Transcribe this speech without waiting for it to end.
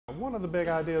one of the big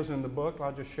ideas in the book,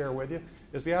 I'll just share with you,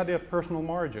 is the idea of personal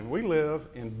margin. We live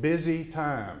in busy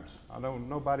times. I know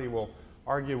nobody will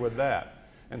argue with that.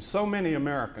 And so many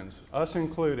Americans, us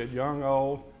included, young,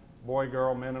 old, boy,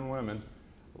 girl, men and women,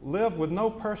 live with no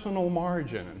personal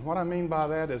margin. And what I mean by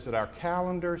that is that our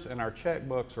calendars and our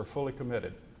checkbooks are fully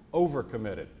committed,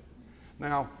 overcommitted.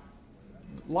 Now,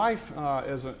 life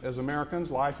as Americans,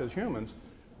 life as humans,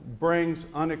 brings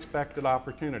unexpected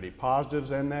opportunity, positives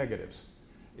and negatives.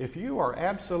 If you are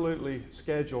absolutely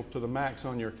scheduled to the max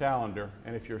on your calendar,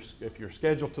 and if you're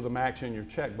scheduled to the max in your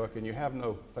checkbook and you have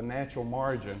no financial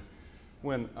margin,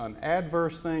 when an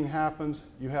adverse thing happens,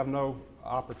 you have no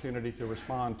opportunity to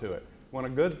respond to it. When a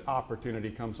good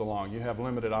opportunity comes along, you have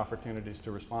limited opportunities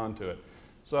to respond to it.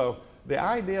 So the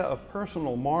idea of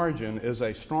personal margin is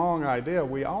a strong idea.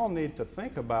 We all need to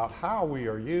think about how we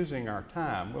are using our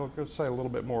time. We'll say a little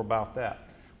bit more about that.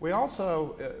 We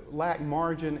also lack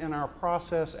margin in our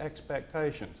process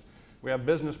expectations. We have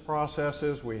business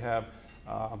processes, we have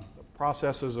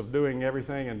processes of doing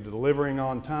everything and delivering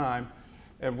on time,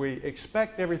 and we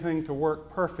expect everything to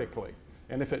work perfectly.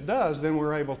 And if it does, then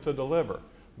we're able to deliver.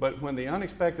 But when the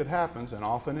unexpected happens, and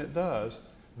often it does,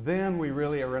 then we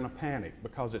really are in a panic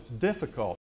because it's difficult